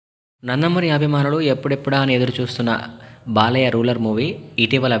నందమూరి అభిమానులు ఎప్పుడెప్పుడా అని ఎదురు చూస్తున్న బాలయ్య రూలర్ మూవీ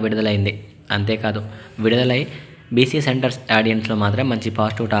ఇటీవల విడుదలైంది. అంతేకాదు విడుదలై బీసీ సెంటర్స్ ఆడియన్స్లో మాత్రం మంచి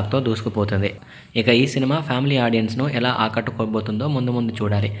పాజిటివ్ టాక్తో దూసుకుపోతుంది. ఇక ఈ సినిమా ఫ్యామిలీ ఆడియన్స్ను ఎలా ఆకట్టుకోబోతుందో ముందు ముందు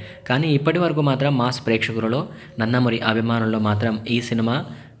చూడాలి. కానీ ఇప్పటి వరకు మాత్రం మాస్ ప్రేక్షకులలో నందమూరి అభిమానుల్లో మాత్రం ఈ సినిమా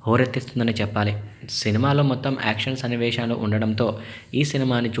హోరెత్తిస్తుందని చెప్పాలి. సినిమాలో మొత్తం యాక్షన్ సన్నివేశాలు ఉండడంతో ఈ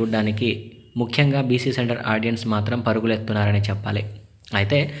సినిమాని చూడడానికి ముఖ్యంగా బీసీ సెంటర్ ఆడియన్స్ మాత్రం పరుగులెత్తున్నారని చెప్పాలి.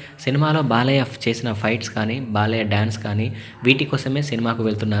 అయితే సినిమాలో బాలయ్య చేసిన ఫైట్స్ కానీ, బాలయ్య డ్యాన్స్ కానీ వీటి కోసమే సినిమాకు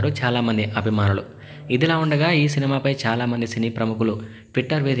వెళ్తున్నారు చాలామంది అభిమానులు. ఇదిలా ఉండగా ఈ సినిమాపై చాలామంది సినీ ప్రముఖులు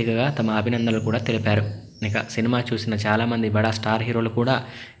ట్విట్టర్ వేదికగా తమ అభినందనలు కూడా తెలిపారు. ఇక సినిమా చూసిన చాలామంది బడా స్టార్ హీరోలు కూడా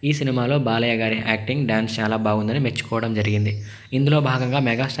ఈ సినిమాలో బాలయ్య గారి యాక్టింగ్, డ్యాన్స్ చాలా బాగుందని మెచ్చుకోవడం జరిగింది. ఇందులో భాగంగా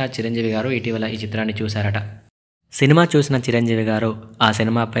మెగాస్టార్ చిరంజీవి గారు ఇటీవల ఈ చిత్రాన్ని చూశారట. సినిమా చూసిన చిరంజీవి గారు ఆ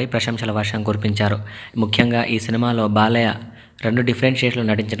సినిమాపై ప్రశంసల వర్షం కురిపించారు. ముఖ్యంగా ఈ సినిమాలో బాలయ్య 2 డిఫరెంట్ షేడ్స్లో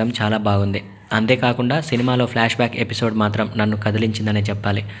నటించడం చాలా బాగుంది. అంతేకాకుండా సినిమాలో ఫ్లాష్ బ్యాక్ ఎపిసోడ్ మాత్రం నన్ను కదిలించిందనే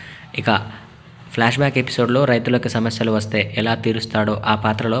చెప్పాలి. ఇక ఫ్లాష్ బ్యాక్ ఎపిసోడ్లో రైతులకు సమస్యలు వస్తే ఎలా తీరుస్తాడో ఆ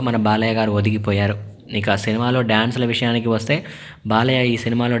పాత్రలో మన బాలయ్య గారు ఒదిగిపోయారు. ఇక సినిమాలో డ్యాన్సుల విషయానికి వస్తే బాలయ్య ఈ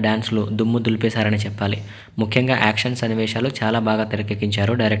సినిమాలో డ్యాన్సులు దుమ్ము దులిపేశారని చెప్పాలి. ముఖ్యంగా యాక్షన్ సన్నివేశాలు చాలా బాగా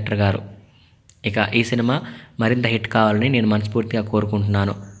తెరకెక్కించారు డైరెక్టర్ గారు. ఇక ఈ సినిమా మరింత హిట్ కావాలని నేను మనస్ఫూర్తిగా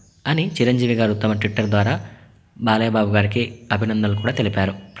కోరుకుంటున్నాను అని చిరంజీవి గారు తమ ట్విట్టర్ ద్వారా బాలయ్య బాబు గారికి అభినందనలు కూడా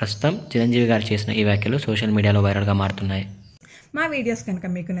తెలిపారు. ప్రస్తుతం చిరంజీవి గారు చేసిన ఈ వ్యాఖ్యలు సోషల్ మీడియాలో వైరల్గా మారుతున్నాయి. మా వీడియోస్ కనుక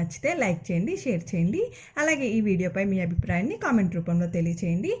మీకు నచ్చితే లైక్ చేయండి, షేర్ చేయండి. అలాగే ఈ వీడియోపై మీ అభిప్రాయాన్ని కామెంట్ రూపంలో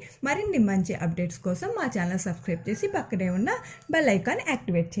తెలియచేయండి. మరిన్ని మంచి అప్డేట్స్ కోసం మా ఛానల్ సబ్స్క్రైబ్ చేసి పక్కనే ఉన్న బెల్ ఐకాన్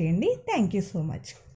యాక్టివేట్ చేయండి. Thank you so much.